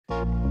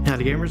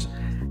Howdy gamers.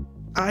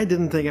 I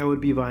didn't think I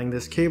would be buying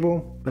this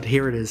cable, but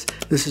here it is.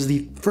 This is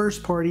the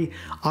first party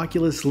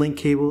Oculus Link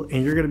Cable,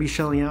 and you're going to be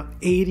shelling out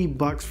 80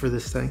 bucks for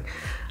this thing.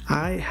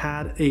 I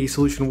had a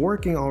solution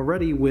working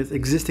already with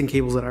existing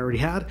cables that I already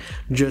had,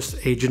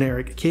 just a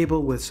generic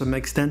cable with some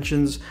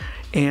extensions,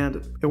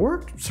 and it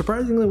worked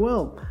surprisingly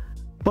well.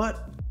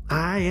 But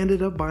I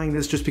ended up buying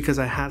this just because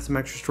I had some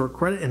extra store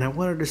credit and I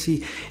wanted to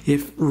see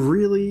if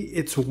really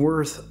it's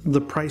worth the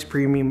price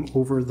premium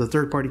over the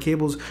third-party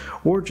cables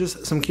or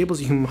just some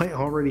cables you might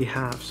already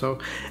have. So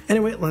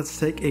anyway, let's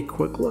take a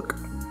quick look.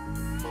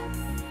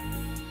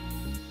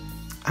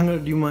 I'm going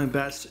to do my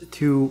best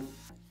to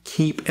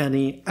keep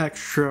any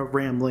extra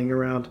rambling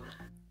around.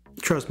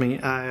 Trust me,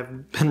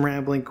 I've been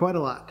rambling quite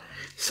a lot.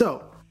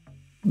 So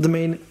the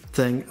main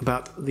thing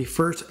about the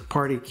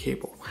first-party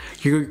cable,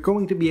 you're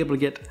going to be able to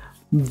get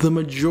the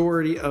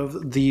majority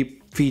of the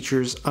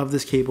features of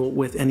this cable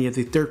with any of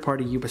the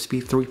third-party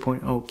USB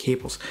 3.0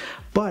 cables.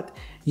 But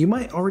you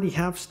might already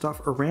have stuff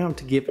around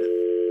to give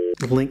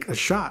Link a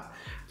shot.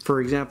 For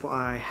example,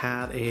 I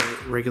had a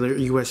regular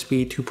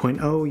USB 2.0,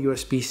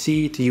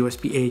 USB-C to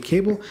USB-A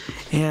cable,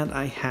 and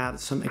I had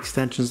some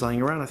extensions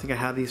lying around. I think I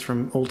had these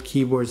from old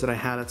keyboards that I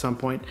had at some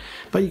point,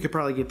 but you could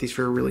probably get these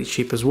for really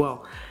cheap as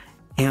well.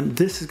 And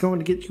this is going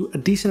to get you a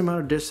decent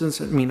amount of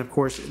distance. I mean, of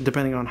course,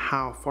 depending on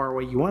how far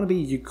away you want to be,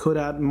 you could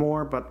add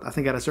more, but I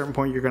think at a certain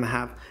point you're going to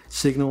have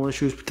signal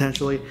issues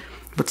potentially.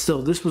 But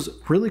still, this was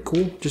really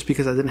cool just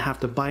because I didn't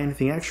have to buy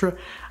anything extra.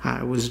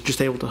 I was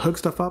just able to hook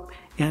stuff up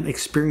and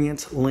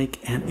experience Link,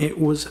 and it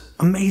was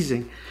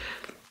amazing.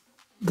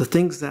 The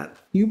things that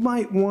you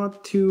might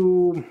want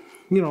to,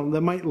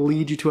 that might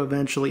lead you to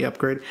eventually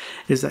upgrade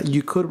is that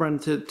you could run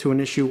into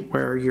an issue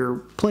where you're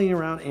playing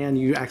around and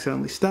you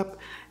accidentally step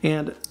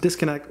and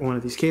disconnect one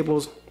of these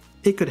cables.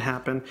 It could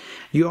happen.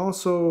 You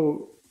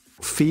also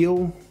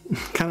feel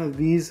kind of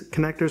these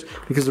connectors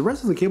because the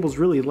rest of the cable is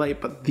really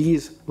light, but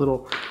these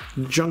little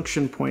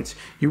junction points,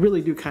 you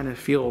really do kind of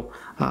feel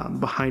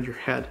behind your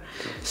head.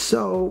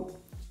 So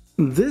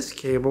this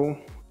cable,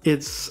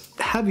 it's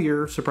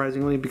heavier,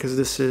 surprisingly, because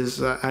this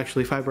is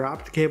actually fiber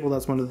optic cable.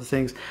 That's one of the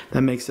things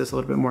that makes this a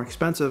little bit more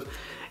expensive.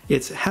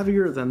 It's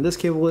heavier than this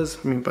cable is,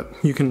 but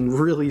you can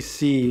really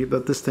see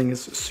that this thing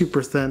is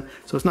super thin,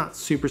 so it's not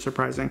super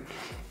surprising.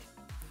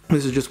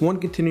 This is just one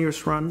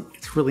continuous run.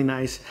 It's really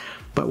nice,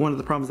 but one of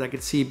the problems I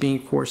could see being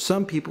for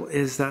some people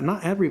is that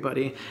not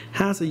everybody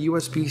has a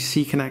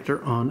USB-C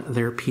connector on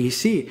their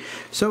PC.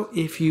 So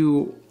if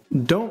you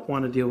don't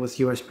want to deal with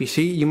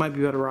USB-C, you might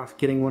be better off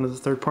getting one of the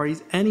third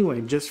parties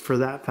anyway, just for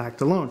that fact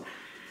alone.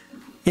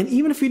 And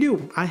even if you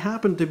do, I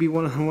happen to be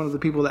one of the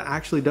people that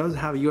actually does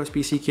have a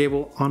USB-C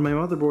cable on my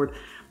motherboard.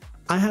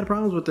 I had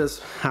problems with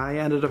this. I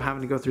ended up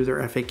having to go through their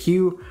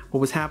FAQ. What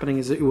was happening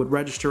is it would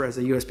register as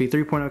a USB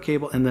 3.0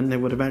 cable, and then they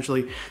would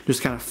eventually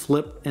just kind of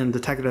flip and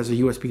detect it as a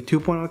USB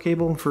 2.0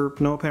 cable for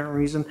no apparent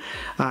reason.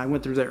 I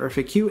went through their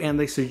FAQ, and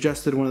they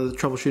suggested one of the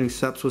troubleshooting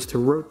steps was to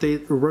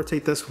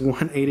rotate this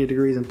 180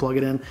 degrees and plug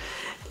it in.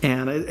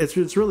 And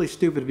it's really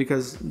stupid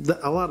because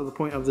a lot of the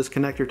point of this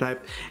connector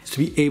type is to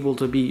be able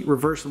to be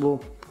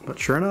reversible. But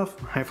sure enough,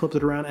 I flipped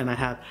it around and I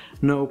had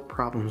no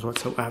problems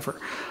whatsoever.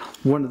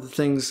 One of the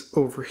things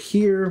over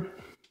here,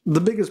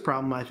 the biggest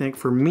problem I think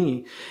for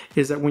me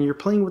is that when you're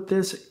playing with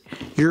this,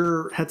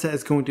 your headset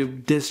is going to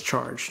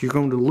discharge. You're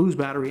going to lose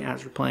battery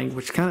as you're playing,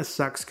 which kind of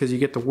sucks because you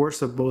get the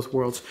worst of both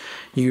worlds.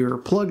 You're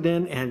plugged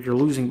in and you're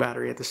losing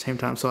battery at the same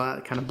time, so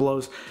that kind of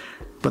blows.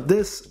 But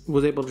this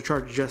was able to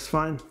charge just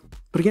fine.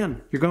 But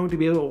again, you're going to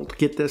be able to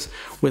get this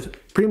with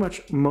pretty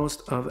much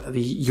most of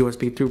the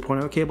USB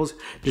 3.0 cables.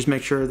 Just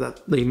make sure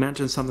that they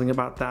mention something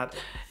about that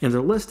in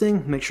their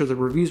listing. Make sure the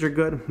reviews are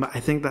good, but I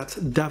think that's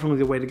definitely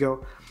the way to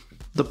go.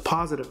 The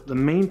positive, the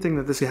main thing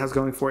that this has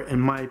going for it, in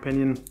my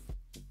opinion,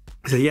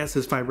 is that yes,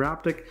 it's fiber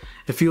optic.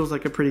 It feels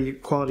like a pretty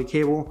quality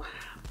cable,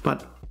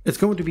 but it's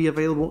going to be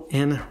available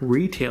in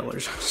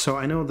retailers. So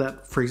I know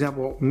that, for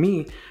example,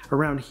 me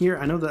around here,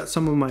 I know that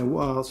some of the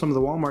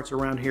Walmarts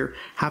around here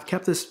have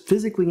kept this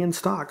physically in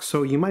stock.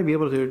 So you might be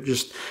able to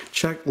just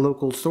check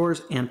local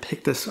stores and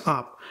pick this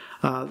up.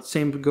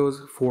 Same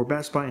goes for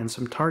Best Buy and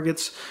some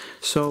Targets.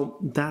 So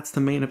that's the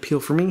main appeal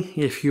for me.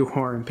 If you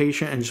are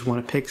impatient and just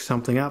want to pick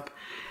something up,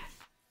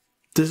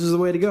 this is the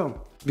way to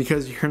go,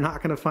 because you're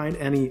not going to find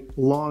any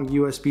long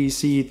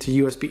USB-C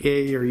to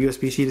USB-A or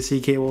USB-C to C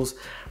cables,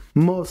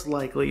 most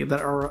likely,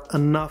 that are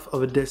enough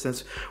of a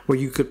distance where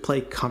you could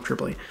play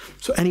comfortably.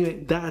 So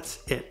anyway, that's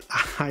it.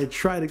 I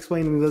tried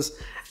explaining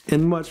this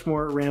in much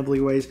more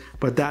rambly ways,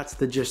 but that's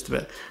the gist of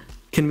it.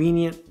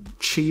 Convenient,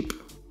 cheap,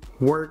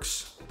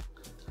 works,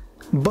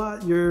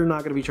 but you're not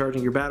going to be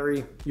charging your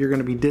battery. You're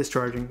going to be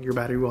discharging your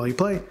battery while you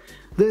play.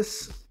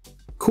 This,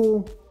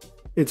 cool.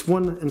 It's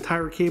one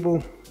entire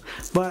cable,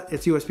 but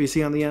it's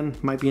USB-C on the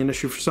end. Might be an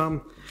issue for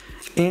some.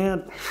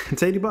 And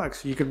it's 80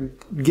 bucks. You can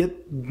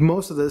get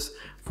most of this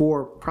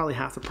for probably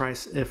half the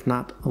price, if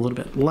not a little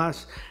bit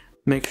less.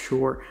 Make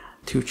sure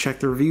to check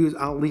the reviews.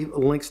 I'll leave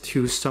links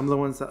to some of the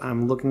ones that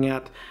I'm looking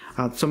at,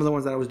 some of the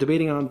ones that I was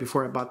debating on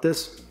before I bought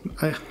this.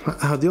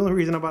 The only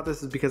reason I bought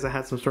this is because I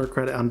had some store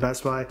credit on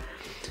Best Buy,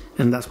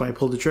 and that's why I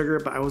pulled the trigger,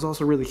 but I was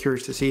also really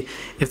curious to see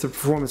if the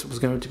performance was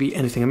going to be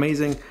anything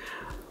amazing.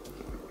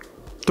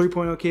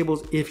 3.0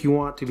 cables if you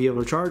want to be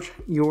able to charge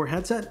your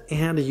headset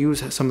and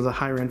use some of the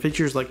higher end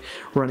features like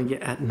running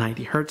it at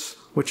 90 Hertz,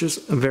 which is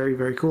very,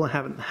 very cool. I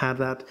haven't had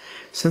that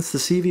since the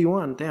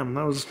CV1. Damn,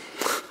 that was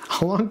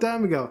a long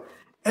time ago.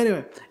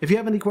 Anyway, if you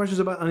have any questions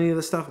about any of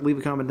this stuff, leave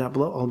a comment down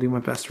below. I'll do my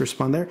best to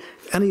respond there.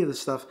 If any of this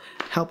stuff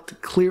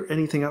helped clear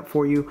anything up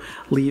for you,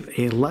 leave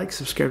a like,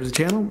 subscribe to the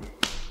channel. And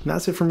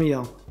that's it for me,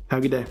 y'all.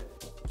 Have a good day.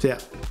 See ya.